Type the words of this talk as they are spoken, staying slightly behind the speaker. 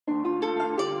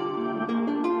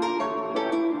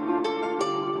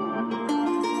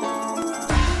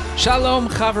Shalom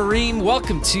Chavarim,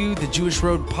 welcome to the Jewish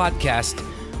Road podcast.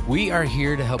 We are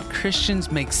here to help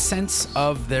Christians make sense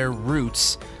of their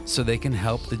roots so they can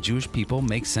help the Jewish people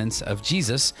make sense of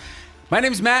Jesus. My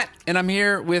name's Matt, and I'm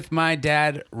here with my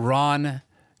dad, Ron.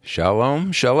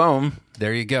 Shalom, shalom.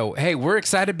 There you go. Hey, we're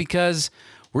excited because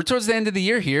we're towards the end of the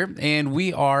year here, and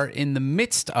we are in the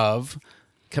midst of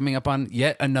coming up on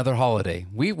yet another holiday.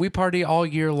 We party all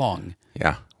year long.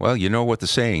 Yeah, well, you know what the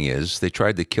saying is. They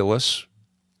tried to kill us.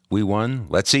 We won.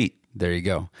 Let's eat. There you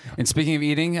go. And speaking of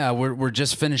eating, we're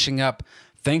just finishing up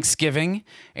Thanksgiving,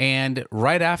 and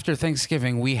right after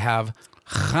Thanksgiving, we have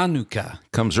Hanukkah.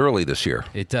 Comes early this year.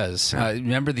 It does.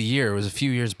 Remember the year? It was a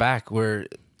few years back where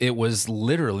it was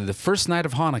literally the first night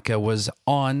of Hanukkah was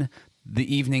on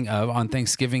the evening on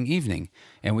Thanksgiving evening,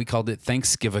 and we called it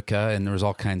Thanksgivika, and there was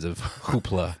all kinds of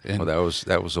hoopla. And, Well,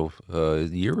 that was a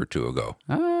year or two ago.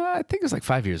 I think it was like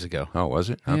 5 years ago. Oh, was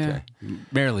it? Okay. Yeah.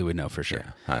 Marilyn would know for sure.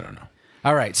 Yeah, I don't know.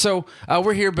 All right, so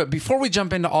we're here, but before we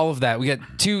jump into all of that, we got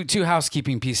two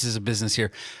housekeeping pieces of business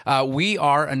here. We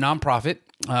are a nonprofit.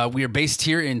 We are based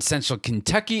here in Central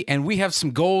Kentucky, and we have some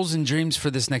goals and dreams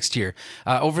for this next year.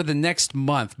 Over the next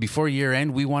month, before year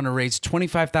end, we want to raise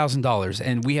 $25,000,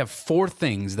 and we have 4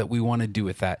 things that we want to do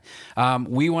with that.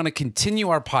 We want to continue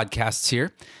our podcasts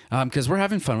here because we're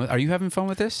having fun. Are you having fun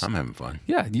with this? I'm having fun.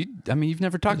 Yeah, you've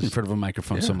never talked in front of a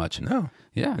microphone so much. No.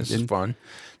 Yeah, This is fun.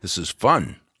 This is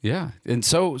fun. Yeah, and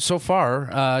so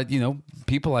far,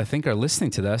 people I think are listening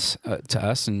to us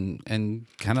and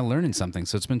kind of learning something.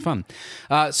 So it's been fun.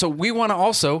 So we want to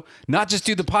also not just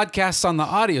do the podcasts on the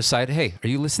audio side. Hey, are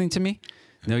you listening to me?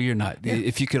 No, you're not. Yeah.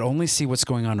 If you could only see what's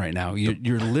going on right now,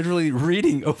 you're literally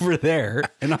reading over there,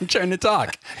 and I'm trying to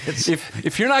talk.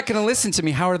 If you're not going to listen to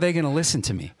me, how are they going to listen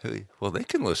to me? Well, they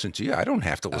can listen to you. I don't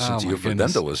have to listen to you for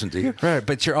goodness. them to listen to you. Right,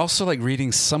 but you're also like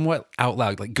reading somewhat out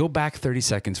loud. Like go back 30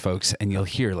 seconds, folks, and you'll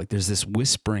hear like there's this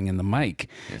whispering in the mic.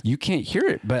 Yeah. You can't hear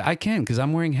it, but I can because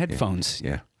I'm wearing headphones.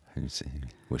 Yeah. I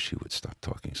wish you would stop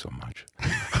talking so much.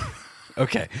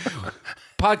 Okay.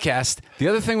 Podcast. The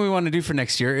other thing we want to do for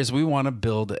next year is we want to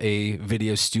build a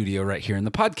video studio right here in the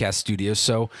podcast studio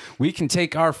so we can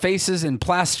take our faces and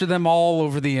plaster them all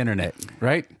over the internet,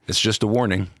 right? It's just a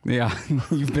warning. Yeah,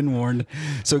 you've been warned.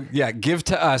 So yeah, give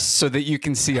to us so that you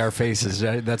can see our faces.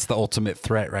 Right? That's the ultimate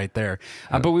threat right there.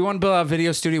 But we want to build a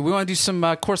video studio. We want to do some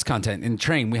course content and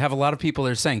train. We have a lot of people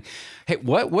that are saying, hey,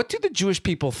 what do the Jewish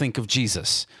people think of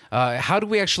Jesus? How do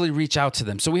we actually reach out to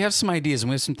them? So we have some ideas and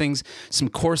we have some things, some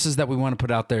courses that we want to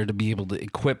put out there to be able to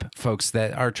equip folks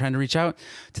that are trying to reach out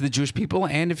to the Jewish people.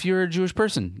 And if you're a Jewish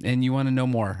person and you want to know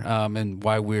more and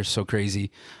why we're so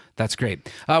crazy, that's great.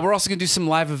 We're also going to do some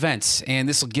live events, and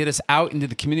this will get us out into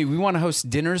the community. We want to host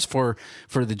dinners for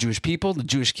the Jewish people, the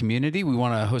Jewish community. We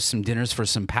want to host some dinners for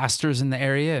some pastors in the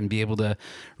area and be able to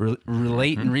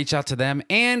relate and reach out to them.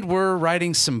 And we're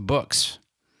writing some books.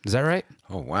 Is that right?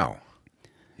 Oh, wow.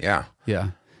 Yeah. Yeah.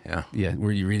 Yeah. Yeah.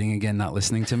 Were you reading again, not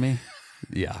listening to me?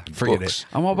 Yeah. Forget Books. it.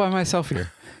 I'm all by myself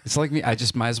here. It's like me. I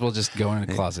just might as well just go in a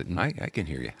closet. And... I can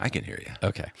hear you. I can hear you.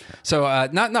 Okay. So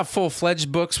not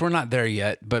full-fledged books. We're not there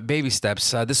yet, but baby steps.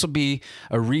 This will be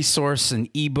a resource, an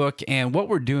ebook. And what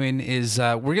we're doing is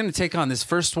we're going to take on this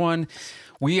first one.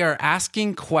 We are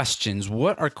asking questions.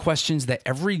 What are questions that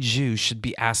every Jew should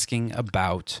be asking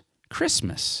about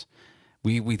Christmas?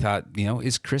 We thought,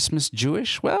 is Christmas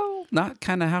Jewish? Well, not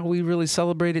kind of how we really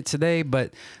celebrate it today,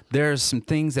 but there are some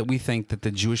things that we think that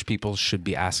the Jewish people should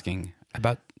be asking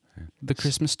about the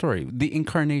Christmas story, the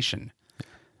incarnation.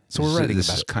 So we're writing about it. This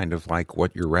is kind of like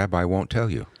what your rabbi won't tell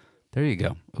you. There you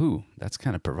go. Ooh, that's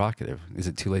kind of provocative. Is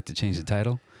it too late to change the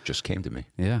title? Just came to me.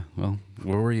 Yeah, well,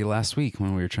 where were you last week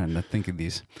when we were trying to think of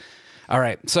these? All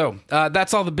right, so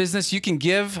that's all the business. You can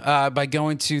give by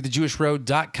going to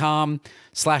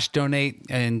thejewishroad.com/donate,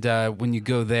 and when you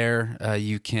go there,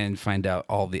 you can find out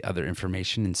all the other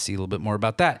information and see a little bit more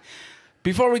about that.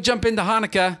 Before we jump into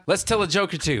Hanukkah, let's tell a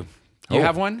joke or two. You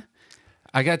have one?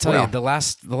 I got to tell you, the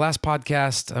last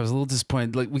podcast, I was a little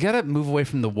disappointed. Like, we got to move away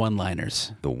from the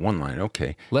one-liners. The one-line,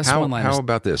 okay. Less one-liners. How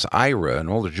about this? Ira, an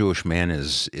older Jewish man,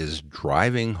 is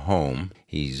driving home.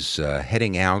 He's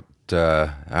heading out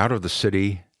of the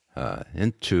city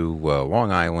into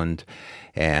Long Island,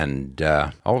 and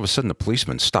all of a sudden the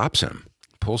policeman stops him,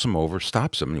 pulls him over,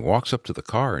 stops him, and he walks up to the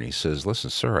car and he says, "Listen,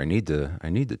 sir, I need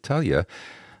to tell you,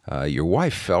 your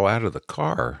wife fell out of the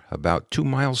car about 2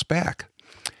 miles back."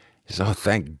 He says, "Oh,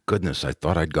 thank goodness! I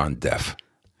thought I'd gone deaf."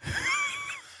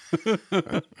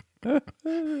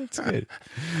 That's good.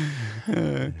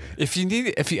 If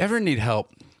you ever need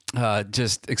help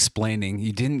just explaining.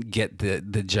 You didn't get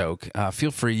the joke.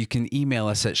 Feel free. You can email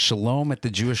us at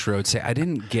shalom@thejewishroad. Say, I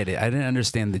didn't get it. I didn't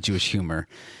understand the Jewish humor.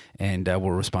 And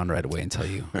we'll respond right away and tell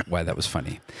you why that was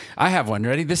funny. I have one.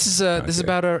 Ready? This is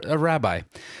about a rabbi.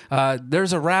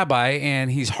 There's a rabbi,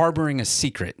 and he's harboring a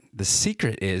secret. The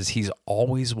secret is he's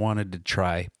always wanted to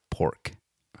try pork.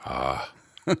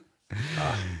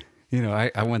 You know,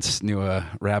 I once knew a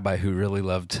rabbi who really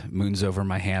loved moons over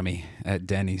my hammy at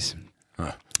Denny's.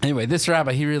 Anyway, this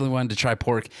rabbi, he really wanted to try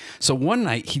pork. So one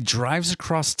night, he drives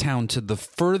across town to the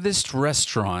furthest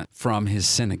restaurant from his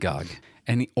synagogue,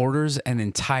 and he orders an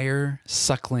entire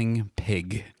suckling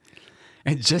pig.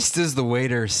 And just as the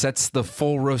waiter sets the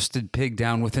full roasted pig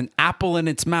down with an apple in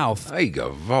its mouth,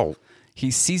 he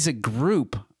sees a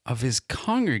group of his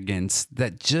congregants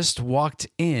that just walked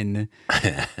in.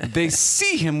 They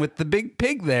see him with the big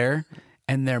pig there,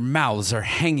 and their mouths are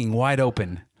hanging wide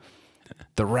open.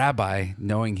 The rabbi,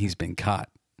 knowing he's been caught,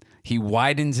 he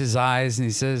widens his eyes and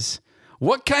he says,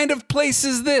 "What kind of place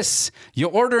is this? You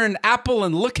order an apple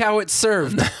and look how it's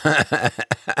served."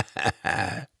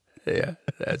 Yeah,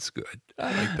 that's good.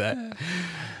 I like that.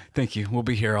 Thank you. We'll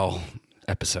be here all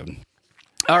episode.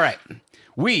 All right.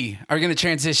 We are going to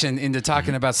transition into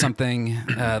talking about something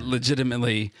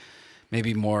legitimately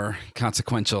maybe more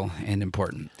consequential and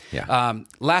important. Yeah.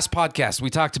 Last podcast, we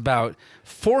talked about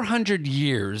 400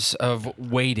 years of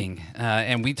waiting,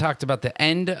 and we talked about the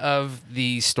end of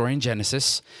the story in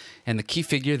Genesis, and the key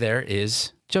figure there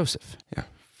is Joseph. Yeah,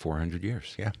 400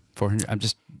 years, yeah. 400. I'm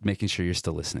just making sure you're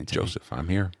still listening to Joseph, I'm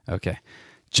here. Okay.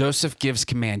 Joseph gives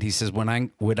command. He says, when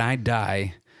I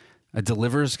die, a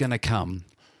deliverer's going to come,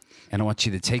 and I want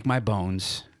you to take my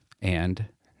bones and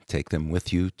take them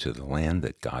with you to the land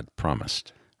that God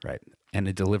promised. Right. And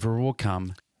a deliverer will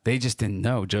come. They just didn't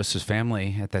know. Joseph's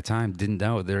family at that time didn't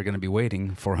know they were going to be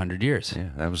waiting 400 years. Yeah,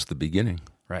 that was the beginning.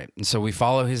 Right. And so we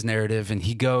follow his narrative, and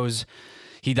he dies,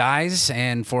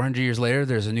 and 400 years later,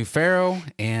 there's a new pharaoh,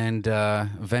 and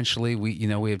eventually we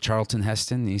have Charlton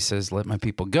Heston, and he says, "Let my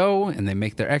people go," and they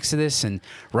make their exodus, and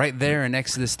right there in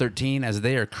Exodus 13, as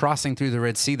they are crossing through the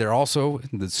Red Sea, they're also,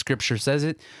 the scripture says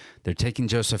it, they're taking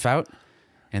Joseph out,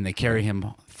 and they carry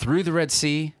him through the Red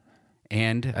Sea,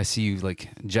 and I see you like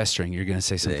gesturing. You're going to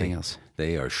say something else.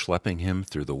 They are schlepping him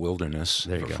through the wilderness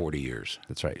for 40 years.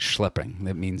 That's right, schlepping.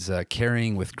 That means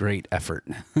carrying with great effort.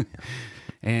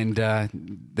 And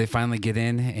they finally get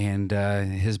in, and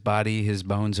his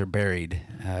bones are buried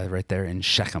right there in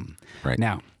Shechem. Right.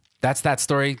 Now, that's that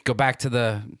story. Go back to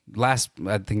the last,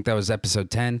 I think that was episode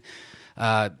 10.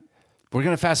 We're going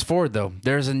to fast forward, though.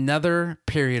 There's another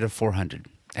period of 400.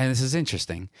 And this is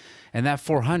interesting. And that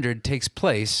 400 takes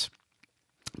place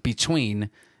between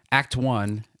Act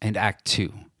 1 and Act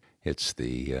 2. It's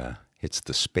the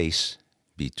space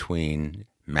between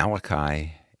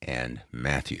Malachi and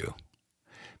Matthew.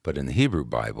 But in the Hebrew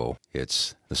Bible,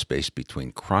 it's the space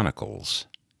between Chronicles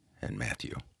and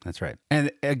Matthew. That's right.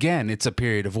 And again, it's a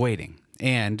period of waiting.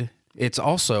 And it's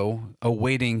also a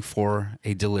waiting for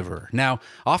a deliverer. Now,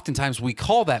 oftentimes we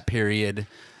call that period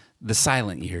the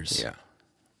silent years. Yeah.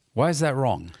 Why is that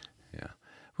wrong? Yeah.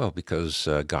 Well, because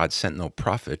God sent no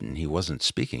prophet and he wasn't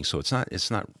speaking. So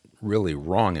it's not really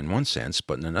wrong in one sense,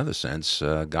 but in another sense,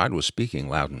 God was speaking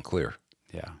loud and clear.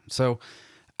 Yeah. So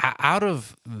out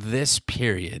of this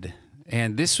period,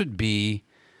 and this would be,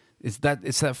 it's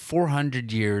that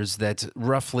 400 years that's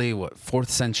roughly, 4th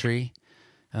century,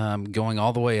 going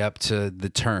all the way up to the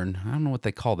turn. I don't know what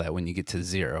they call that when you get to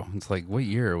 0. It's like, what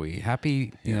year are we?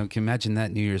 Happy, can you imagine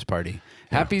that New Year's party?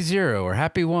 Yeah. Happy 0 or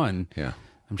Happy 1. Yeah.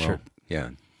 I'm sure. Yeah.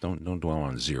 Don't dwell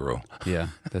on 0. Yeah,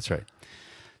 that's right.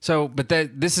 So, but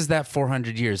this is that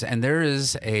 400 years, and there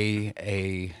is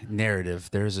a narrative,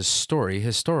 there is a story,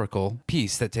 historical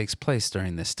piece that takes place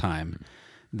during this time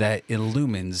that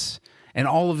illumines, and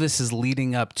all of this is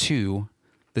leading up to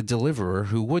the deliverer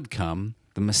who would come,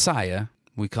 the Messiah.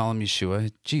 We call him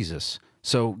Yeshua, Jesus.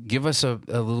 So, give us a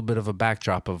little bit of a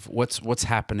backdrop of what's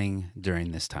happening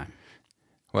during this time.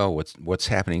 Well, what's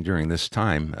happening during this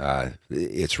time?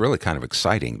 It's really kind of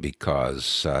exciting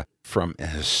because from a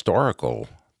historical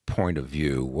point of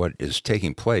view, what is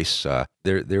taking place,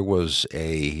 there was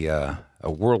a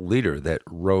world leader that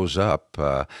rose up.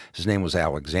 His name was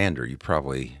Alexander. You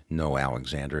probably know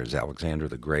Alexander as Alexander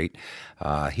the Great.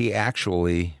 He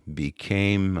actually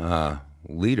became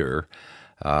leader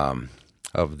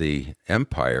of the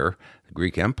empire, the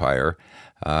Greek Empire,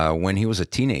 when he was a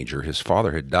teenager. His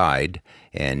father had died,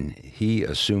 and he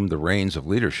assumed the reins of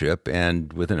leadership,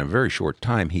 and within a very short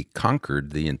time, he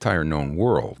conquered the entire known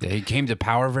world. Yeah, he came to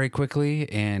power very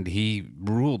quickly, and he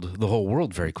ruled the whole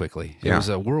world very quickly. It was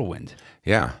a whirlwind.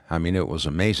 Yeah, I mean, it was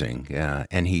amazing.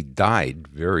 And he died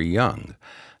very young,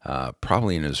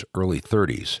 probably in his early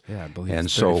 30s. Yeah, I believe And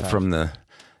it's so 35.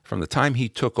 from the time he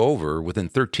took over, within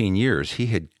 13 years, he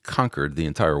had conquered the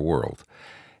entire world.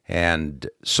 And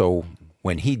so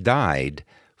when he died,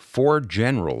 4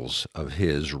 generals of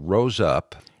his rose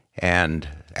up, and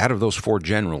out of those 4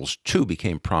 generals, 2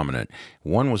 became prominent.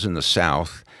 One was in the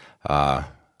south,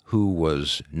 who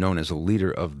was known as a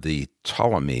leader of the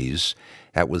Ptolemies.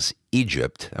 That was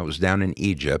Egypt. That was down in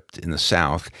Egypt in the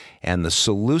south. And the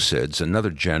Seleucids,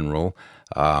 another general,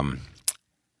 the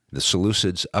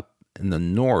Seleucids up in the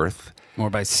north. More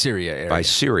by Syria area. By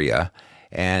Syria.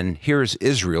 And here's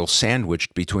Israel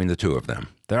sandwiched between the 2 of them.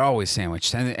 They're always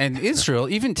sandwiched. And Israel,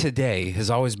 even today, has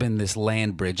always been this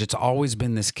land bridge. It's always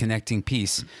been this connecting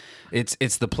piece.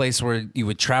 It's the place where you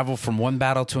would travel from one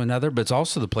battle to another, but it's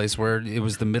also the place where it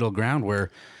was the middle ground where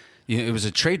it was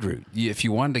a trade route. If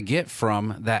you wanted to get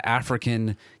from that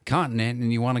African continent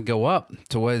and you want to go up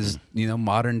to what is,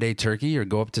 modern day Turkey or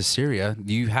go up to Syria,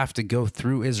 you have to go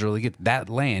through Israel to get that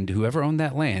land. Whoever owned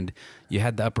that land, you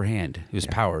had the upper hand. It was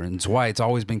power. And it's why it's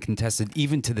always been contested,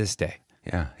 even to this day.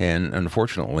 Yeah, and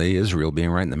unfortunately, Israel being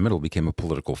right in the middle became a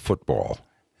political football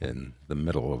in the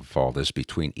middle of all this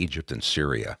between Egypt and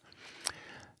Syria.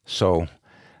 So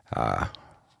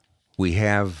we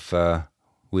have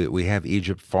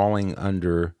Egypt falling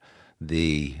under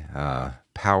the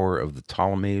power of the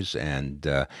Ptolemies,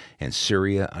 and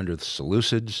Syria under the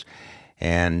Seleucids,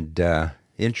 and the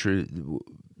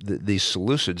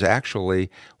Seleucids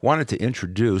actually wanted to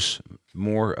introduce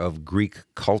more of Greek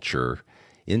culture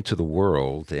into the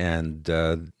world, and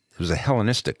it was a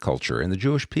Hellenistic culture, and the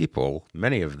Jewish people,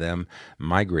 many of them,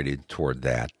 migrated toward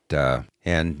that,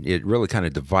 and it really kind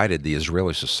of divided the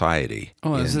Israeli society.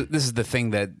 Oh, this is the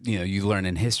thing that you learn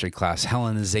in history class.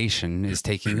 Hellenization is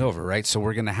taking over, right? So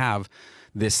we're going to have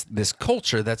this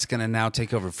culture that's going to now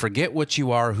take over. Forget what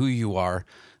you are, who you are.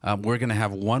 We're going to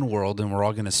have one world, and we're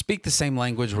all going to speak the same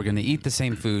language. We're going to eat the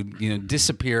same food.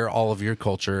 Disappear all of your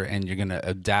culture, and you're going to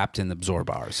adapt and absorb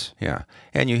ours. Yeah,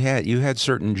 and you had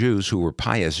certain Jews who were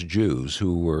pious Jews,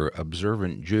 who were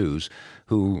observant Jews,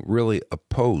 who really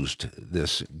opposed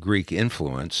this Greek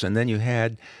influence, and then you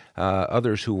had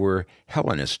others who were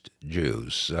Hellenist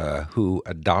Jews who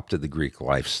adopted the Greek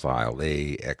lifestyle.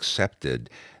 They accepted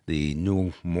the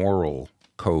new moral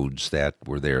codes that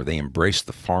were there. They embraced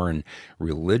the foreign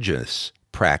religious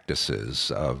practices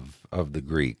of the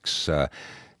Greeks.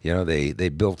 They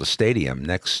built a stadium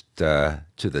next to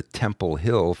the Temple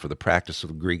Hill for the practice of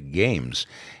the Greek games,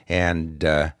 and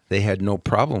they had no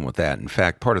problem with that. In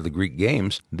fact, part of the Greek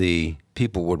games, the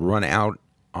people would run out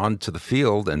onto the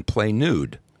field and play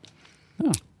nude.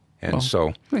 Oh. And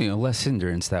so, less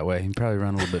hindrance that way. You probably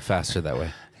run a little bit faster that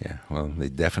way. Yeah, well, they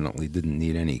definitely didn't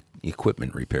need any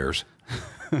equipment repairs.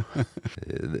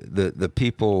 The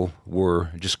people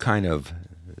were just kind of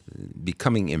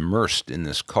becoming immersed in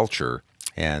this culture,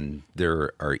 and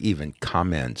there are even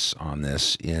comments on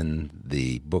this in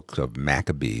the book of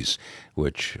Maccabees,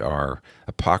 which are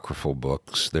apocryphal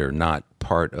books. They're not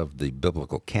part of the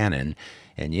biblical canon,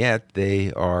 and yet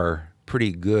they are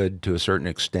pretty good, to a certain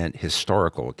extent,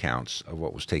 historical accounts of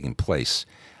what was taking place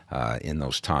in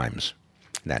those times,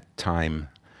 that time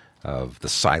of the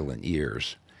silent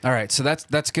years. All right, so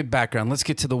that's good background. Let's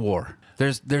get to the war.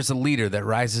 There's a leader that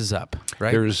rises up,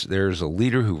 right? There's a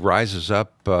leader who rises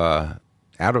up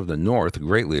out of the north, a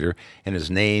great leader, and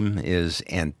his name is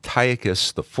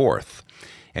Antiochus IV.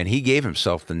 And he gave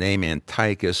himself the name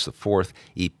Antiochus IV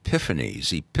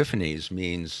Epiphanes. Epiphanes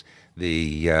means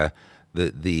the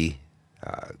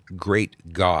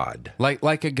great God.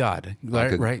 Like a god,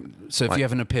 right? So if you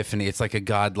have an epiphany, it's like a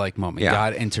god-like moment. Yeah.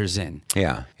 God enters in.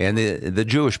 Yeah, and the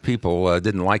Jewish people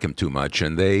didn't like him too much,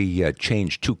 and they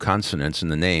changed 2 consonants in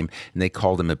the name, and they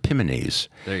called him Epimanes.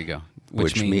 There you go.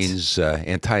 Which means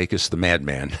Antiochus the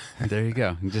madman. There you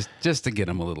go. Just to get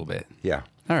him a little bit. Yeah.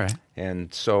 All right.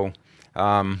 And so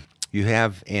you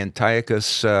have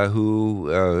Antiochus who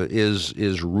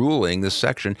is ruling this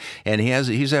section, and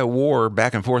he's at war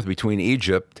back and forth between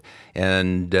Egypt,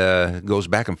 and goes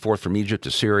back and forth from Egypt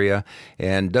to Syria,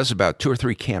 and does about 2 or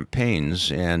 3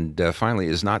 campaigns, and finally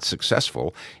is not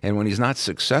successful. And when he's not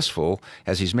successful,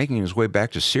 as he's making his way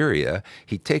back to Syria,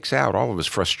 he takes out all of his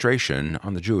frustration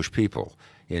on the Jewish people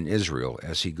in Israel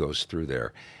as he goes through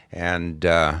there. And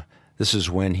this is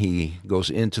when he goes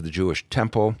into the Jewish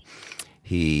temple.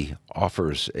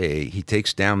 he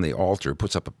takes down the altar,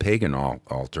 puts up a pagan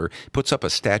altar, puts up a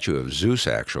statue of Zeus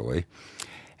actually,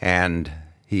 and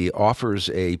he offers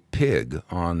a pig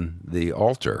on the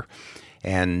altar,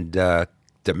 and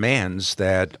demands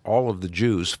that all of the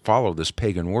Jews follow this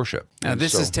pagan worship. Now,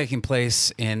 this is taking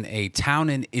place in a town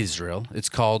in Israel. It's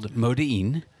called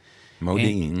Modi'in.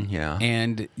 Yeah.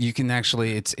 And you can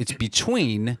actually, it's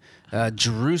between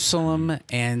Jerusalem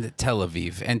and Tel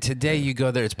Aviv. And today you go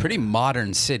there, it's a pretty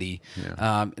modern city.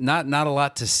 Yeah. Not a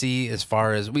lot to see as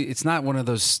far as, it's not one of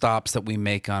those stops that we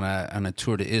make on a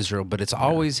tour to Israel, but it's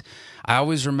always, I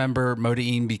always remember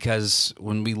Modi'in because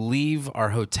when we leave our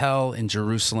hotel in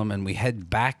Jerusalem and we head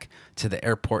back to the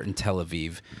airport in Tel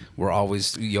Aviv, you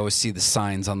always see the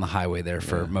signs on the highway there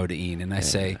for Modi'in. And I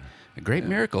say, a great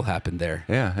miracle happened there.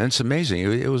 Yeah, and it's amazing.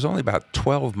 It was only about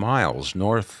 12 miles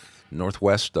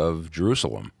northwest of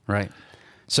Jerusalem. Right.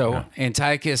 So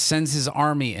Antiochus sends his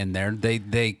army in there.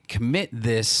 They commit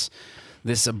this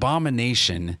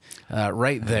abomination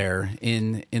right there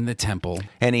in the temple.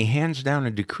 And he hands down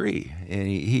a decree. And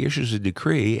he issues a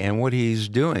decree. And what he's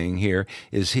doing here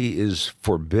is he is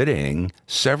forbidding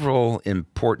several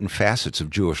important facets of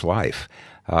Jewish life.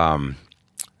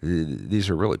 These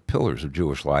are really pillars of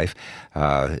Jewish life.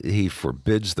 He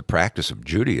forbids the practice of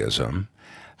Judaism.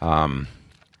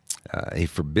 He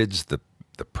forbids the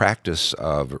practice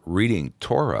of reading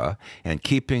Torah and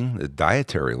keeping the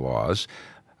dietary laws,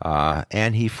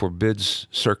 and he forbids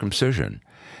circumcision.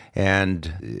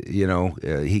 And,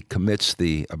 he commits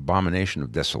the abomination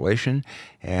of desolation,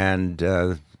 and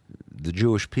the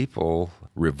Jewish people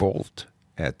revolt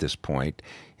at this point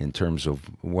in terms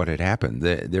of what had happened.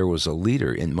 There was a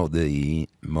leader in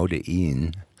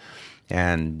Modi'in,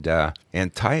 and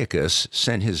Antiochus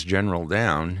sent his general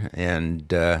down and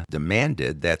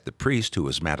demanded that the priest, who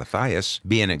was Mattathias,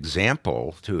 be an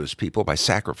example to his people by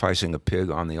sacrificing a pig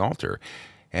on the altar.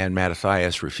 And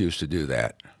Mattathias refused to do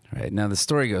that. Right. Now the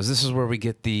story goes, this is where we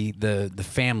get the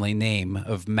family name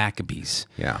of Maccabees.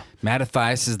 Yeah.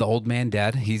 Mattathias is the old man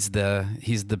dad. He's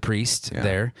the priest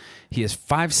there. He has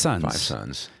 5 sons. 5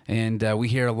 sons. And we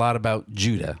hear a lot about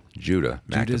Judah.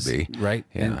 Maccabee. Right.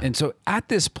 Yeah. And so at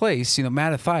this place,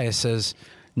 Mattathias says,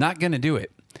 not going to do it.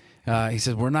 He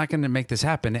says, we're not going to make this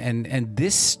happen. And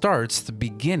this starts the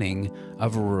beginning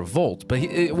of a revolt. But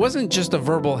it wasn't just a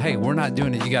verbal, hey, we're not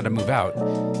doing it, you got to move out.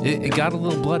 It got a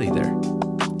little bloody there.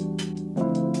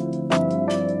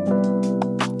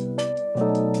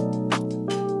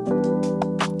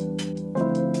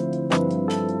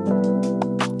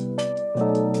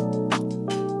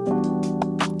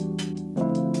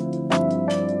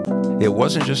 It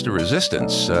wasn't just a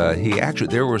resistance.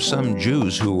 There were some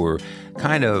Jews who were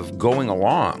kind of going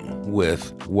along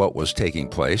with what was taking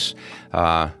place.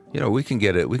 We can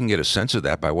get a sense of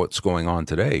that by what's going on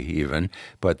today, even.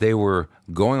 But they were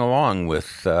going along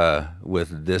with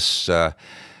this,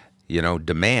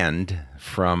 demand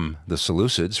from the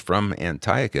Seleucids, from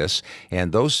Antiochus,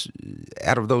 and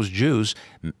out of those Jews,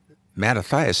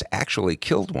 Mattathias actually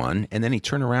killed one, and then he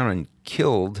turned around and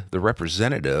killed the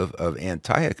representative of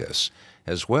Antiochus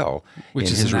as well. Which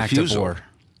in is his an refusal. act of war.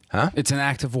 Huh? It's an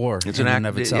act of war. It's an act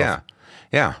of itself.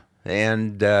 Yeah.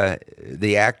 And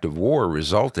the act of war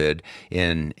resulted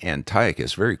in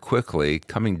Antiochus very quickly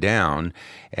coming down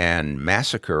and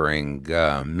massacring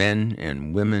men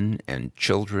and women and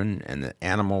children and the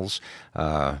animals.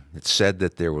 It's said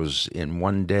that there was, in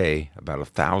one day, about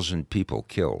 1,000 people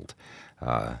killed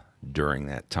during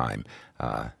that time.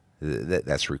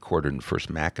 That's recorded in 1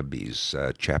 Maccabees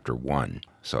chapter 1,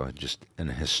 so just an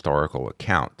historical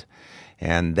account.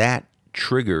 And that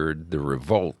triggered the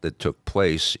revolt that took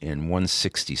place in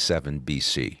 167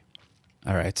 BC.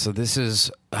 All right, so this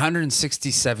is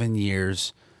 167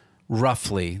 years,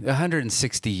 roughly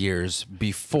 160 years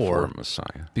before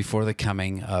Messiah. Before the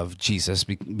coming of Jesus,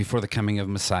 before the coming of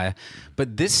Messiah.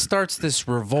 But this starts this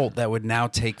revolt that would now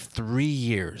take 3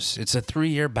 years. It's a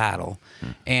 3-year battle.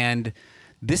 And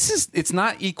it's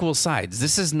not equal sides.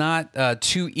 This is not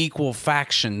 2 equal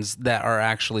factions that are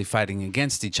actually fighting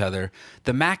against each other.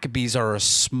 The Maccabees are a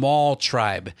small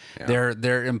tribe. Yeah.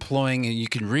 They're employing, and you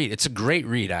can read. It's a great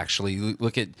read, actually. You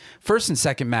look at 1st and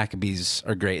 2nd Maccabees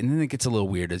are great, and then it gets a little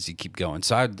weird as you keep going.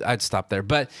 So I'd stop there.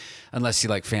 But unless you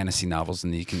like fantasy novels,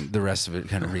 and the rest of it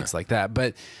kind of reads like that.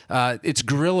 But it's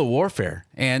guerrilla warfare,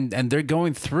 and they're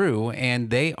going through,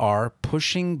 and they are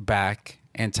pushing back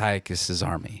Antiochus's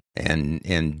army.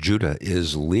 And Judah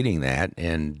is leading that,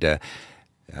 and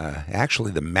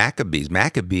actually the Maccabees.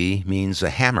 Maccabee means a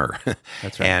hammer.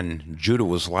 That's right. And Judah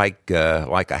was like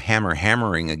a hammer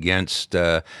hammering against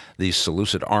the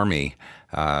Seleucid army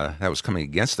that was coming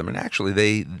against them. And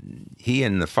actually, he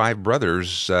and the 5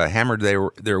 brothers hammered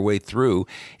their way through,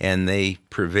 and they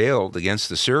prevailed against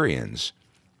the Syrians.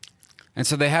 And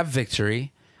so they have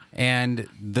victory, and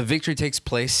the victory takes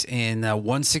place in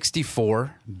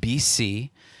 164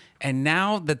 BC. And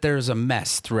now that there's a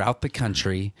mess throughout the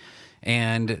country,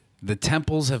 and the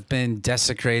temples have been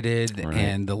desecrated, Right.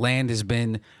 and the land has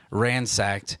been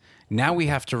ransacked, now we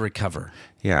have to recover.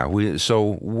 Yeah,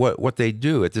 so what they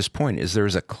do at this point is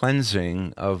there's a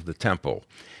cleansing of the temple.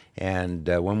 And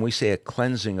when we say a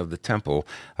cleansing of the temple,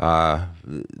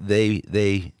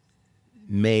 they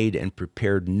made and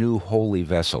prepared new holy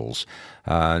vessels,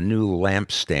 new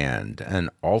lampstand, an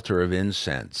altar of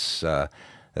incense, a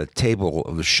table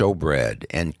of the showbread,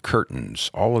 and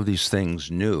curtains, all of these things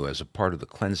new as a part of the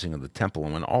cleansing of the temple.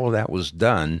 And when all of that was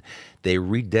done, they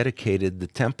rededicated the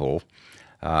temple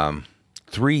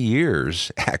 3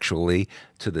 years, actually,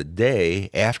 to the day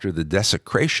after the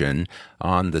desecration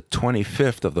on the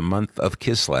 25th of the month of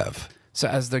Kislev. So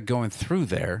as they're going through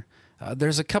there,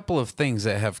 there's a couple of things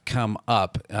that have come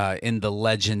up in the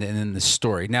legend and in the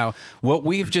story. Now, what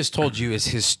we've just told you is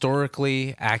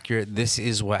historically accurate. This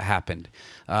is what happened.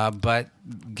 But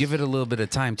give it a little bit of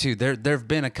time, too. There have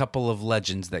been a couple of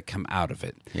legends that come out of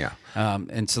it. Yeah.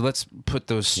 And so let's put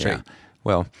those straight. Yeah.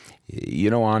 Well,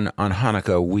 on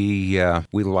Hanukkah,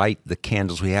 we light the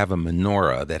candles. We have a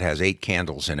menorah that has 8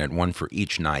 candles in it, one for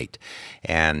each night.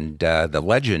 And the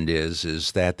legend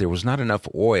is that there was not enough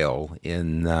oil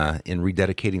in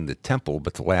rededicating the temple,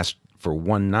 but to last for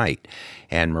one night.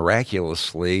 And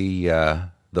miraculously,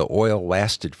 the oil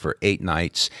lasted for 8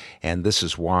 nights, and this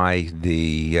is why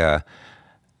the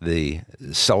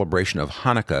celebration of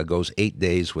Hanukkah goes 8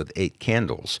 days with 8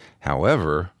 candles.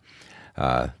 However,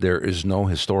 there is no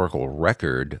historical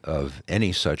record of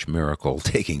any such miracle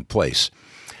taking place.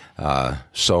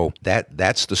 So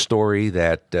that's the story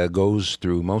that goes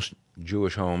through most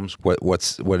Jewish homes.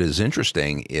 What is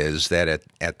interesting is that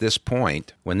at this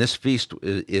point, when this feast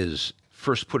is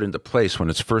first put into place,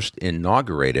 when it's first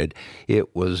inaugurated,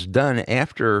 it was done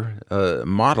after a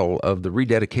model of the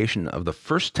rededication of the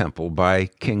first temple by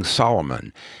King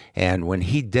Solomon. And when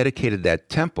he dedicated that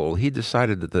temple, he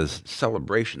decided that the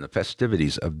celebration, the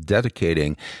festivities of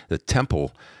dedicating the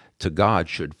temple to God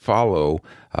should follow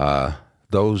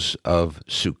those of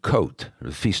Sukkot,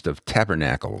 the Feast of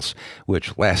Tabernacles,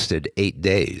 which lasted 8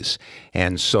 days.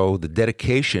 And so the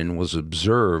dedication was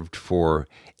observed for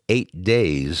 8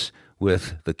 days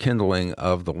with the kindling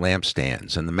of the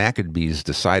lampstands. And the Maccabees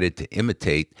decided to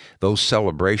imitate those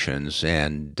celebrations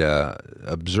and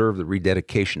observe the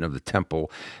rededication of the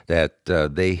temple that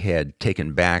they had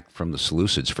taken back from the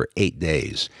Seleucids for 8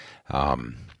 days.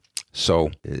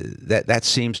 So that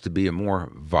seems to be a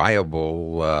more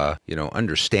viable,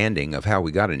 understanding of how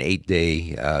we got an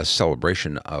 8-day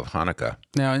celebration of Hanukkah.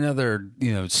 Now, another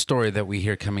story that we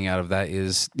hear coming out of that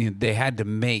is they had to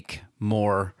make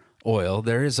more oil.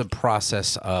 There is a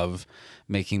process of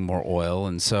making more oil,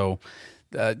 and so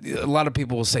a lot of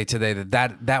people will say today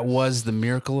that was the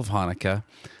miracle of Hanukkah.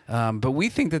 But we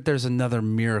think that there's another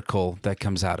miracle that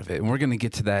comes out of it, and we're going to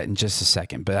get to that in just a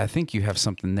second. But I think you have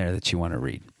something there that you want to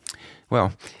read.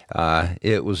 Well,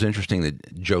 it was interesting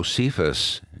that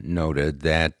Josephus noted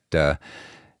that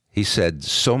he said,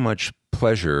 so much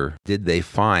pleasure did they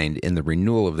find in the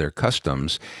renewal of their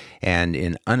customs and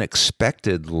in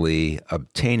unexpectedly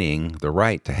obtaining the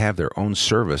right to have their own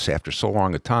service after so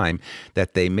long a time,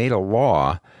 that they made a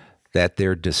law that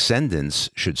their descendants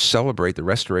should celebrate the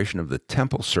restoration of the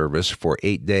temple service for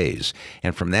 8 days.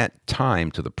 And from that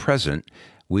time to the present,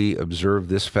 we observe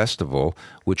this festival,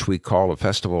 which we call a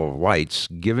Festival of Lights,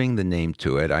 giving the name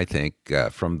to it, I think,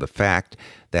 from the fact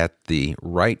that the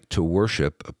right to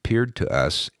worship appeared to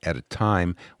us at a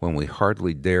time when we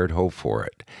hardly dared hope for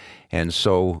it. And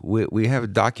so we have a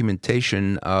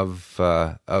documentation of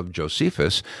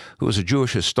Josephus, who was a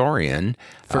Jewish historian.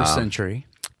 First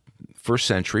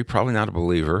century, probably not a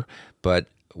believer, but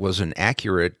was an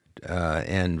accurate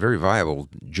and very viable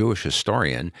Jewish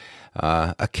historian,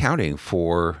 accounting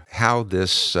for how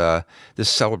this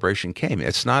celebration came.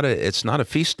 It's not a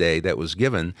feast day that was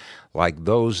given like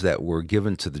those that were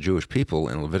given to the Jewish people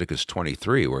in Leviticus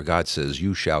 23, where God says,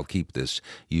 "You shall keep this,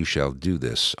 you shall do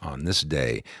this on this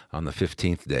day, on the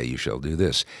 15th day you shall do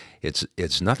this."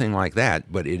 It's nothing like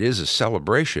that, but it is a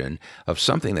celebration of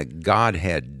something that God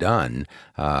had done.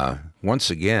 Once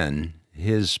again,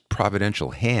 His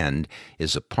providential hand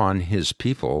is upon His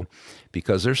people,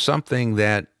 because there's something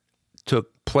that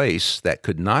took place that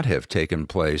could not have taken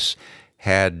place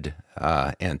had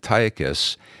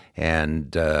Antiochus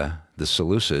and the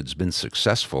Seleucids been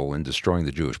successful in destroying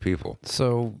the Jewish people.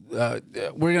 So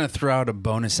we're going to throw out a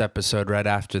bonus episode right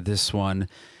after this one,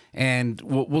 and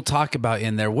we'll talk about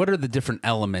in there what are the different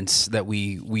elements that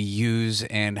we use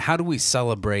and how do we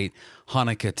celebrate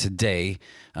Hanukkah today.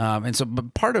 And so,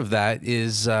 but part of that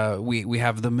is we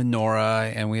have the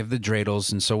menorah and we have the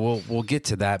dreidels, and so we'll get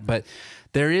to that. But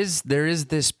there is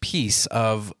this piece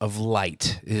of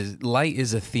light. Light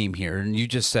is a theme here, and you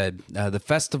just said the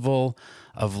festival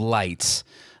of lights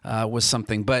was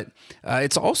something, but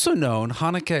it's also known.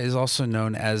 Hanukkah is also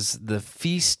known as the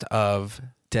Feast of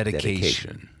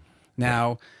Dedication.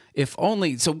 Now, if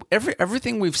only so,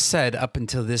 everything we've said up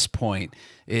until this point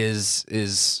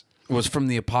was from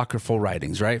the apocryphal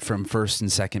writings, right? From First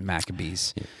and Second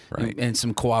Maccabees, right, and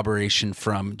some corroboration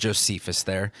from Josephus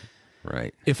there.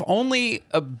 Right. If only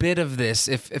a bit of this,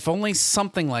 if only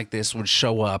something like this would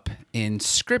show up in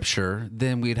Scripture,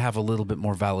 then we'd have a little bit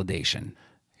more validation.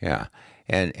 Yeah.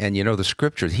 And you know,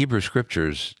 the Hebrew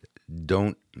scriptures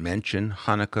don't mention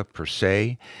Hanukkah per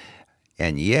se,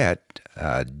 and yet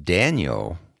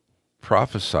Daniel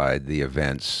prophesied the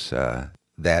events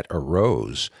that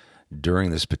arose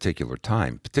during this particular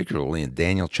time, particularly in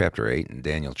Daniel chapter 8 and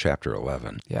Daniel chapter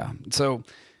 11. Yeah. So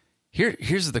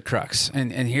here's the crux,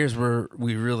 and here's where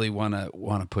we really want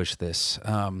to push this.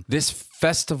 This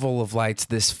festival of lights,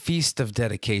 this feast of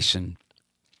dedication.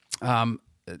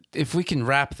 If we can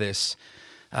wrap this,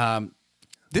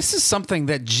 this is something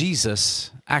that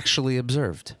Jesus actually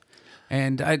observed,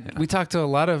 and we talked to a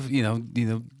lot of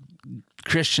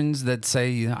Christians that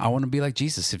say, I want to be like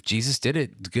Jesus. If Jesus did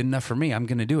it, it's good enough for me. I'm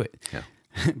going to do it. Yeah.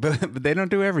 but they don't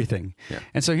do everything. Yeah.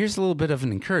 And so here's a little bit of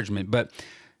an encouragement. But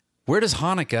where does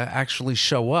Hanukkah actually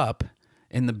show up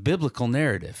in the biblical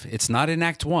narrative? It's not in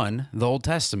Act 1, the Old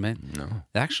Testament. No.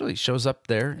 It actually shows up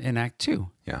there in Act 2.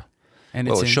 Yeah. And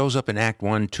well, it shows up in Act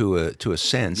 1 to a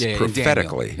sense,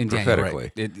 prophetically. In Daniel,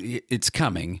 right. It's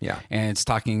coming. Yeah. And it's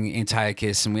talking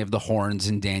Antiochus, and we have the horns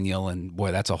in Daniel, and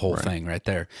boy, that's a whole thing right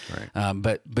there. Right.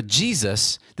 But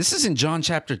Jesus, this is in John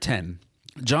chapter 10,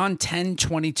 John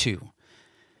 10:22.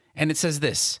 And it says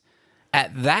this: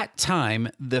 at that time,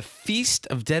 the Feast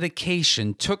of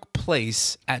Dedication took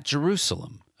place at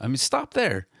Jerusalem. I mean, stop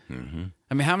there. Mm-hmm.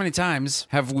 I mean, how many times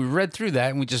have we read through that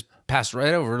and we just passed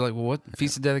right over? Like, well, what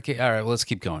Feast of Dedication? All right, well, let's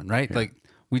keep going, right? Yeah. Like,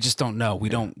 we just don't know. We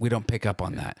don't pick up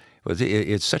on that. Well,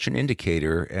 it's such an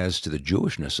indicator as to the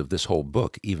Jewishness of this whole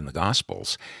book, even the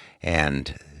Gospels.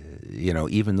 And,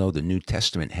 even though the New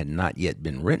Testament had not yet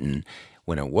been written,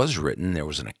 when it was written, there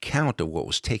was an account of what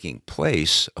was taking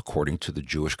place according to the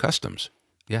Jewish customs.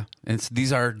 Yeah, and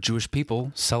these are Jewish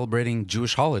people celebrating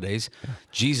Jewish holidays. Yeah.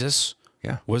 Jesus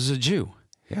was a Jew.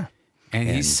 Yeah. And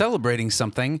he's celebrating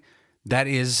something that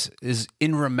is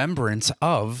in remembrance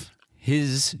of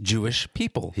his Jewish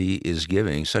people. He is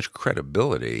giving such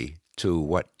credibility to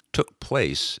what took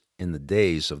place in the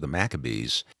days of the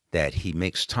Maccabees that he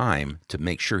makes time to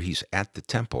make sure he's at the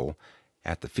temple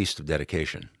at the Feast of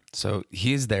Dedication. So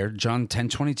he is there, John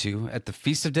 10:22, at the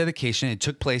Feast of Dedication. It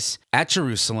took place at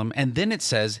Jerusalem. And then it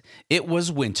says it was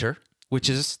winter, which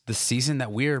is the season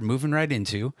that we're moving right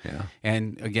into. Yeah.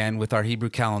 And again, with our Hebrew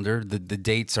calendar, the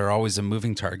dates are always a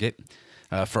moving target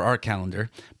for our calendar.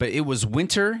 But it was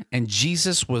winter, and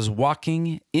Jesus was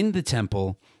walking in the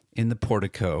temple in the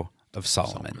portico of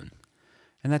Solomon.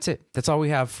 And that's it. That's all we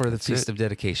have for the Feast of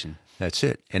Dedication. That's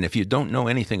it. And if you don't know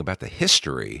anything about the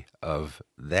history of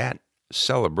that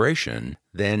celebration,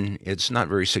 then it's not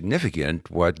very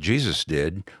significant what Jesus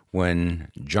did when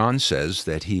John says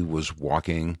that he was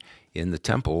walking in the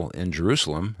temple in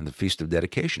Jerusalem in the Feast of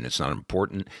Dedication. It's not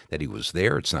important that he was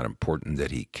there. It's not important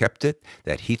that he kept it,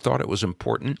 that he thought it was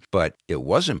important, but it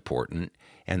was important.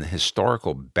 And the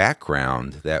historical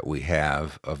background that we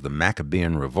have of the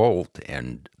Maccabean revolt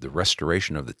and the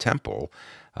restoration of the temple,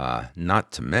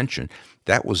 not to mention,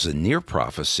 that was a near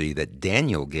prophecy that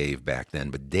Daniel gave back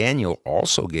then. But Daniel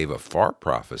also gave a far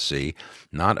prophecy,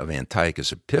 not of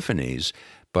Antiochus Epiphanes,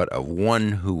 but of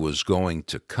one who was going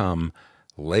to come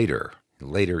later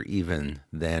even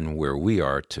than where we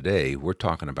are today. We're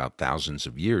talking about thousands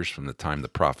of years from the time the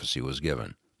prophecy was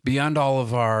given. Beyond all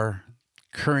of our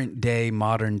current day,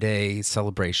 modern day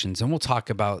celebrations, and we'll talk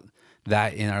about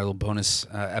that in our little bonus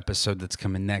episode that's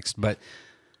coming next. But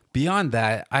beyond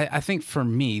that, I think for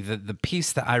me, the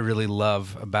piece that I really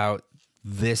love about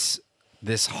this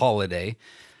holiday,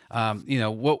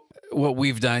 what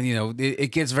we've done,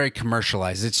 it gets very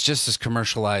commercialized. It's just as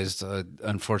commercialized,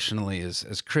 unfortunately,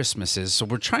 as Christmas is. So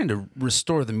we're trying to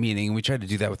restore the meaning, and we try to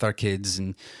do that with our kids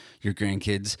and your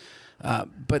grandkids.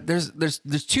 But there's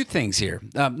two things here.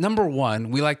 Number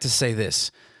one, we like to say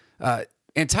this.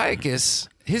 Antiochus,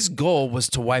 his goal was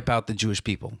to wipe out the Jewish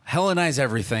people, Hellenize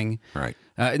everything. Right.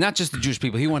 Not just the Jewish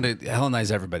people. He wanted to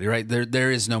Hellenize everybody, right?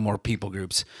 There is no more people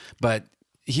groups. But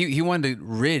he wanted to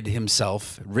rid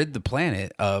the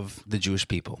planet of the Jewish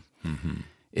people. Mm-hmm.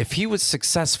 If he was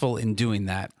successful in doing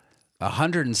that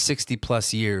 160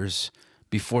 plus years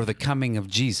before the coming of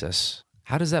Jesus,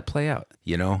 how does that play out?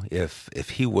 You know, if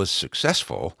he was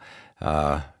successful,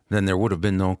 then there would have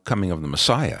been no coming of the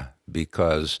Messiah,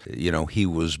 because, he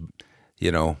was,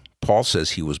 Paul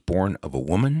says he was born of a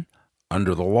woman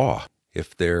under the law.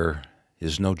 If there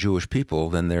is no Jewish people,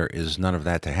 then there is none of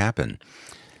that to happen.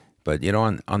 But,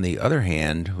 on the other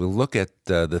hand, we'll look at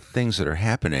the things that are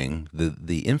happening,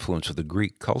 the influence of the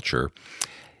Greek culture.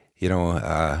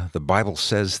 The Bible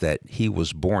says that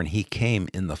he came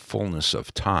in the fullness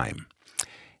of time.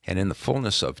 And in the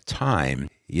fullness of time,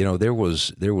 there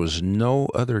was no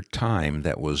other time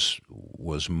that was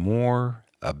more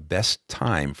a best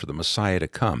time for the Messiah to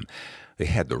come. They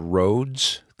had the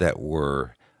roads that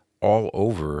were all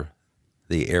over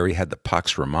the area, had the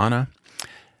Pax Romana.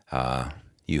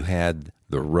 You had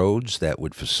the roads that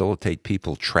would facilitate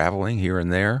people traveling here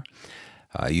and there.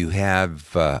 You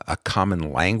have a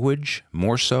common language,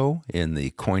 more so in the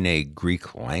Koine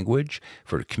Greek language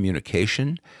for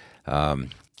communication,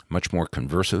 much more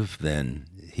conversive than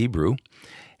Hebrew.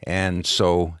 And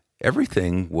so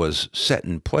everything was set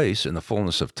in place in the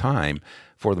fullness of time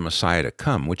for the Messiah to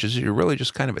come, which is really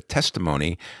just kind of a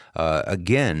testimony,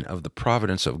 again, of the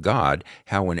providence of God,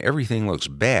 how when everything looks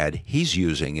bad, he's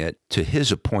using it to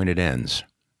his appointed ends.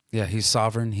 Yeah, he's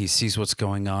sovereign. He sees what's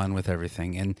going on with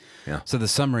everything. And so the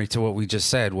summary to what we just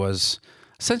said was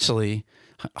essentially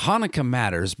Hanukkah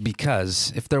matters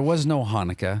because if there was no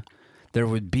Hanukkah, there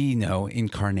would be no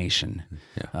incarnation.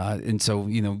 Yeah. And so,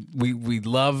 we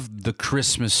love the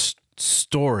Christmas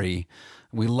story.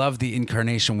 We love the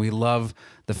incarnation. We love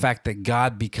the fact that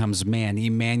God becomes man,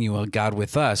 Emmanuel, God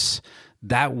with us.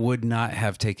 That would not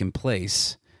have taken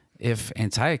place if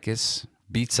Antiochus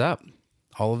beats up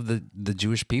all of the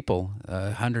Jewish people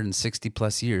 160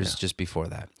 plus years just before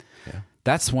that. Yeah.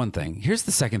 That's one thing. Here's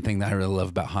the second thing that I really love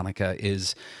about Hanukkah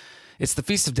is it's the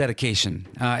Feast of Dedication,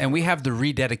 and we have the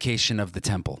rededication of the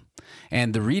temple.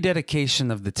 And the rededication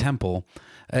of the temple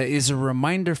is a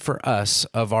reminder for us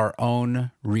of our own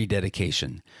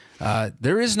rededication.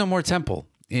 There is no more temple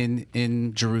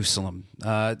in Jerusalem,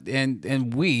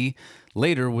 and we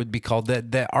later would be called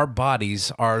that our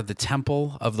bodies are the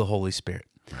temple of the Holy Spirit.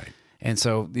 Right. And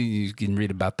so you can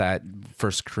read about that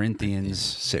 1 Corinthians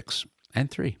 6 and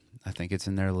 3. I think it's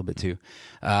in there a little bit too.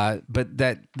 But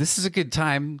that this is a good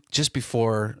time just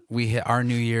before we hit our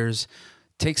New Year's.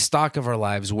 Take stock of our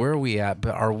lives. Where are we at?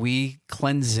 But are we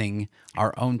cleansing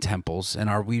our own temples,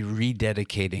 and are we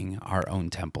rededicating our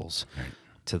own temples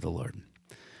to the Lord?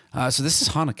 So this is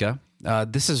Hanukkah.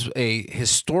 This is a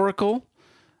historical,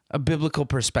 a biblical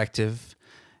perspective.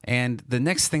 And the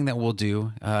next thing that we'll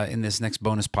do in this next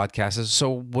bonus podcast is, so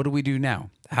what do we do now?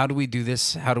 How do we do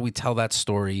this? How do we tell that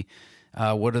story?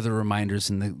 What are the reminders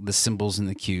and the symbols and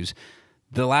the cues?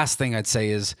 The last thing I'd say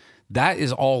is that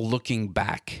is all looking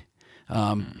back.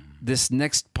 This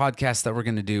next podcast that we're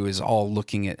going to do is all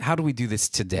looking at how do we do this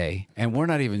today? And we're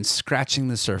not even scratching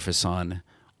the surface on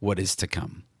what is to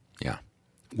come. Yeah.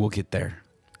 We'll get there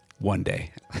one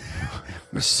day.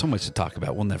 There's so much to talk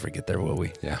about. We'll never get there, will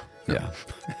we? Yeah. Yeah.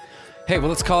 Hey, well,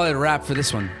 let's call it a wrap for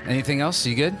this one. Anything else?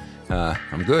 You good?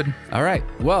 I'm good. All right.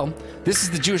 Well, this is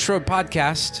the Jewish Road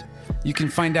Podcast. You can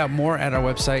find out more at our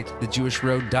website,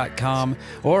 thejewishroad.com,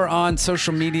 or on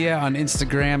social media on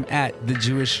Instagram at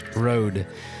thejewishroad.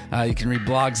 You can read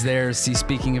blogs there, see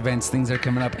speaking events, things that are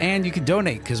coming up, and you can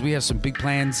donate because we have some big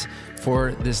plans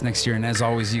for this next year. And as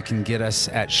always, you can get us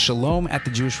at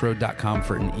shalom@thejewishroad.com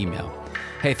for an email.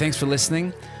 Hey, thanks for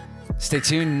listening. Stay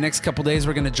tuned. Next couple days,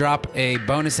 we're going to drop a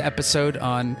bonus episode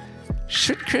on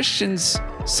should Christians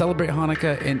celebrate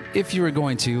Hanukkah, and if you were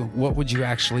going to, what would you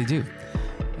actually do?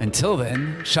 Until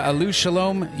then, Sha'alu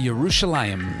Shalom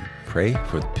Yerushalayim. Pray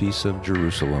for the peace of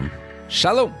Jerusalem.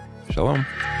 Shalom. Shalom.